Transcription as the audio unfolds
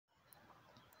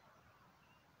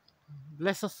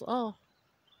Bless us all,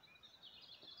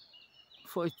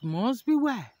 for it must be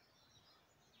well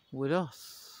with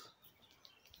us,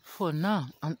 for now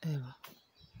and ever.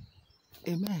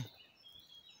 Amen.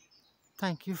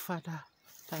 Thank you, Father.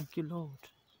 Thank you, Lord,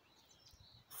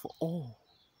 for all.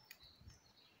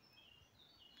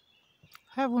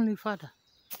 Heavenly Father,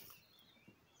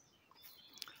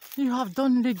 you have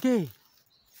done it again.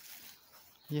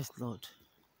 Yes, Lord.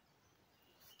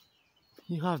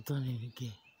 You have done it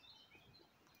again.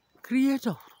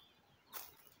 Creator,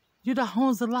 you that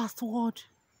owns the last word,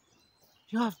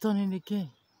 you have done it again.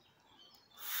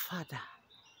 Father,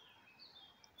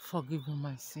 forgive me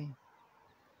my sin.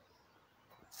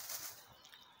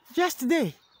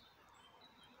 Yesterday,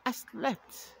 I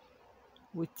slept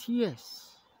with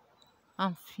tears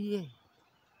and fear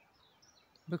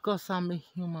because I'm a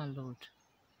human, Lord.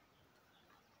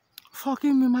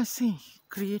 Forgive me my sin,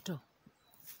 Creator.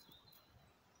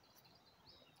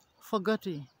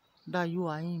 Forgetting that you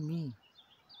are in me,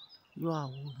 you are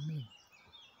with me,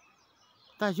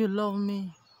 that you love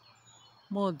me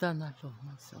more than I love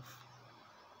myself,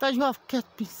 that you have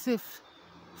kept me safe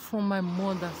from my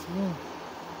mother's womb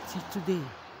till today.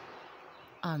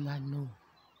 And I know,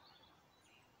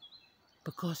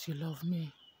 because you love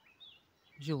me,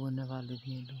 you will never leave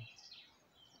me alone.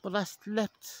 But I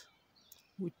slept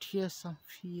with tears and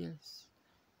fears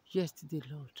yesterday,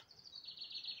 Lord.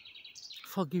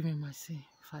 Forgive me my sin,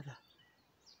 Father.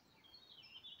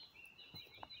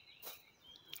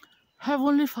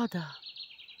 Heavenly Father,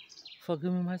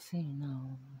 forgive me my sin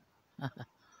now.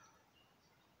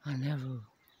 I never.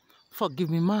 Forgive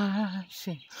me my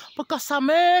sin, because I'm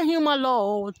a human,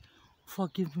 Lord.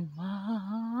 Forgive me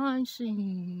my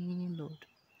sin, Lord.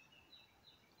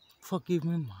 Forgive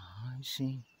me my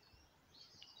sin.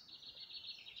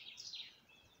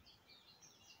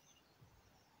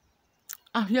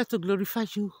 I'm here to glorify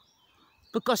you,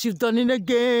 because you've done it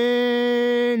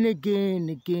again,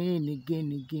 again,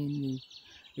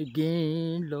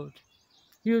 Lord.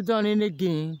 You've done it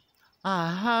again,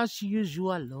 as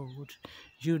usual, Lord.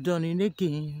 You've done it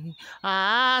again,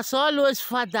 as always,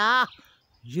 Father.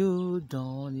 You've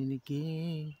done it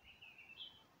again.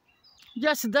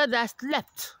 Yesterday I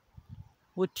slept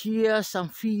with tears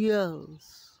and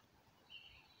fears.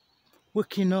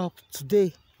 Waking up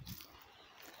today,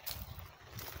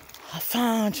 I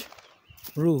found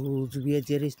roads where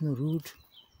there is no road.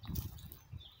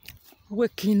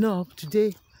 Waking up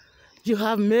today, you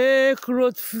have made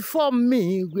road for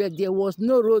me where there was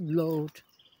no road, Lord.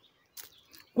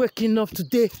 Waking up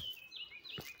today,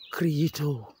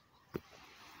 Creator,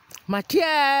 my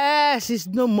tears is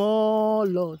no more,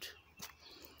 Lord.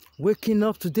 Waking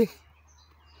up today,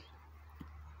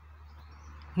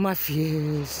 my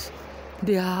fears,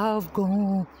 they have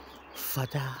gone,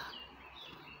 Father.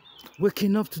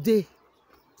 Waking up today,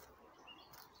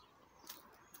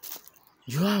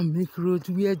 you have made road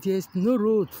where there's no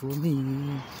road for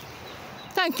me.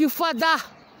 Thank you, Father,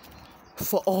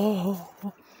 for all.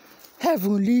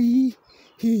 Heavenly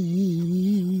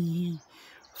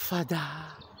Father,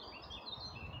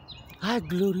 I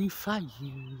glorify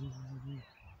you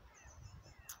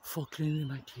for cleaning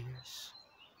my tears.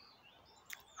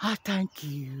 I thank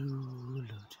you,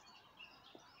 Lord,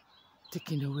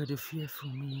 taking away the fear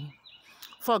from me.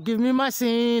 Forgive me my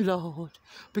sin, Lord,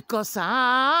 because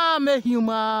I'm a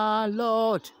human,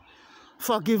 Lord.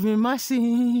 Forgive me my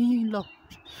sin, Lord,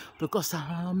 because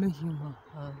I'm a human.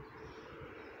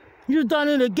 You've done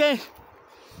it again.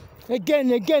 Again.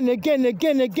 You've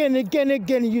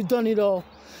done it all.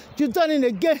 You've done it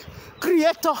again.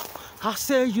 Creator, I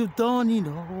say you've done it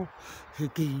all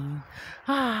again.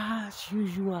 As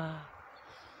usual.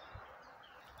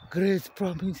 Great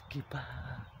promise keeper.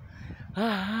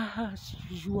 As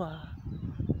usual.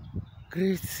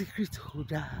 Great secret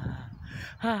holder.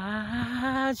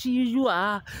 As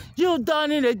usual. You've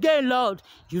done it again, Lord.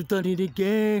 You've done it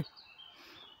again.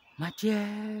 My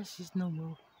tears is no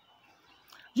more.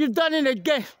 You've done it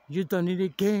again. You've done it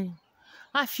again.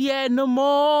 I fear no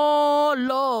more,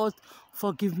 Lord.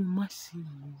 Forgive me my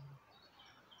sin,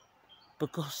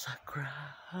 because I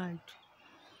cried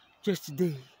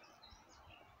yesterday,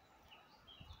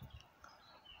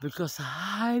 because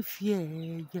I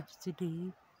feared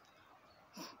yesterday.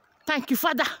 Thank you,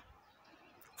 Father.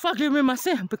 Forgive me my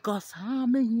sin, because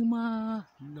I'm a human,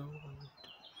 Lord.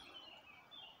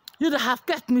 You that have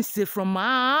kept me safe from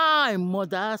my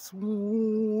mother's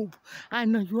womb. I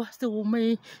know you are still with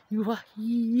me. You are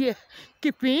here,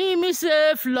 keeping me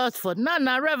safe, Lord, for none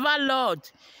are ever,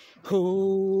 Lord.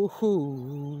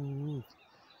 Oh,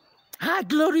 I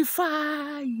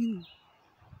glorify you.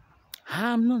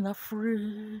 I'm not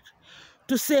afraid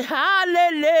to say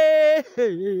hallelujah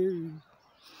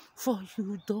for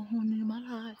you done in my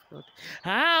life, Lord.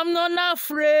 I'm not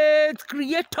afraid,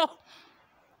 Creator,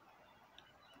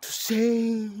 to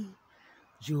say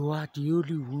you are the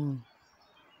only one.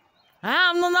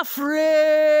 I'm not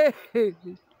afraid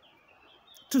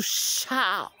to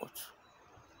shout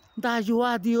that you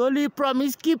are the only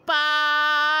promise keeper,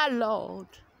 Lord.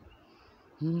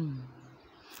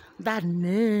 That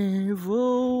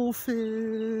never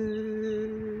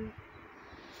fail.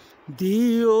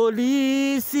 The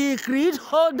only secret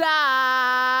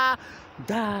holder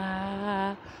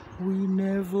that we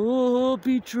never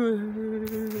betray.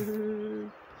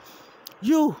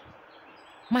 You,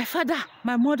 my father,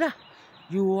 my mother,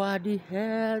 you are the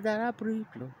air that I breathe,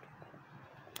 Lord.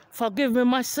 Forgive me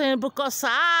my sin because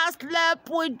I slept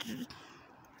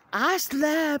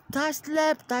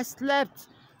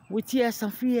with tears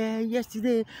and fear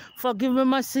yesterday. Forgive me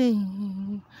my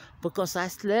sin because I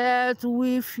slept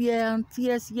with fear and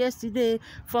tears yesterday.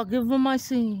 Forgive me my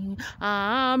sin.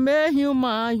 I'm a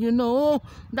human, you know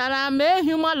that I'm a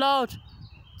human, Lord.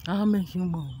 I'm a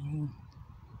human.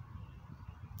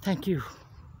 Thank you.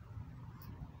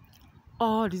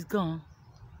 All is gone.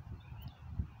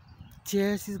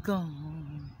 Tears is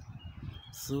gone.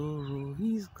 Sorrow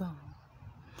is gone.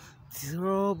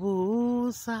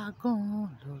 Troubles are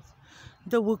gone, Lord.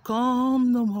 They will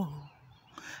come no more.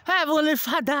 Heavenly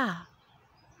Father,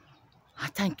 I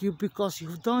thank you because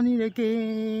you've done it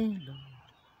again, Lord.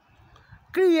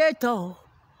 Creator,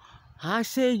 I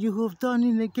say you have done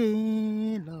it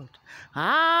again, Lord.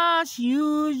 As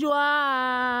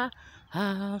usual,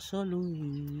 as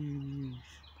always.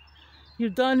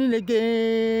 You've done it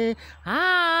again.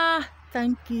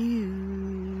 Thank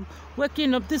you.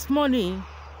 Waking up this morning,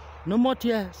 no more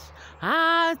tears.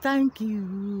 Thank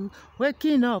you.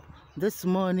 Waking up this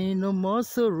morning, no more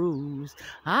sorrows.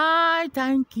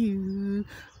 Thank you.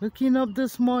 Waking up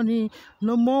this morning,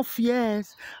 no more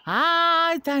fears.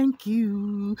 Thank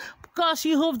you. Because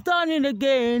you have done it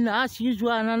again, as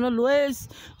usual and always.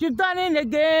 You've done it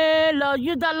again, Lord.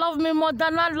 You that love me more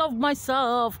than I love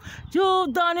myself.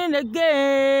 You've done it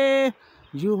again.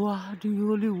 You are the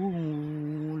only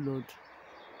one, Lord.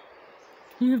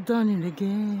 You've done it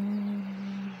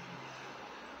again.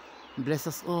 Bless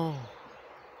us all,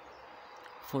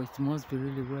 for it must be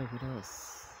really well with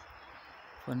us.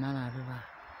 For now and ever.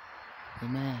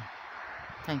 Amen.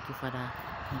 Thank you, Father.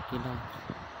 Thank you, Lord,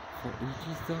 for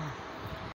it is done.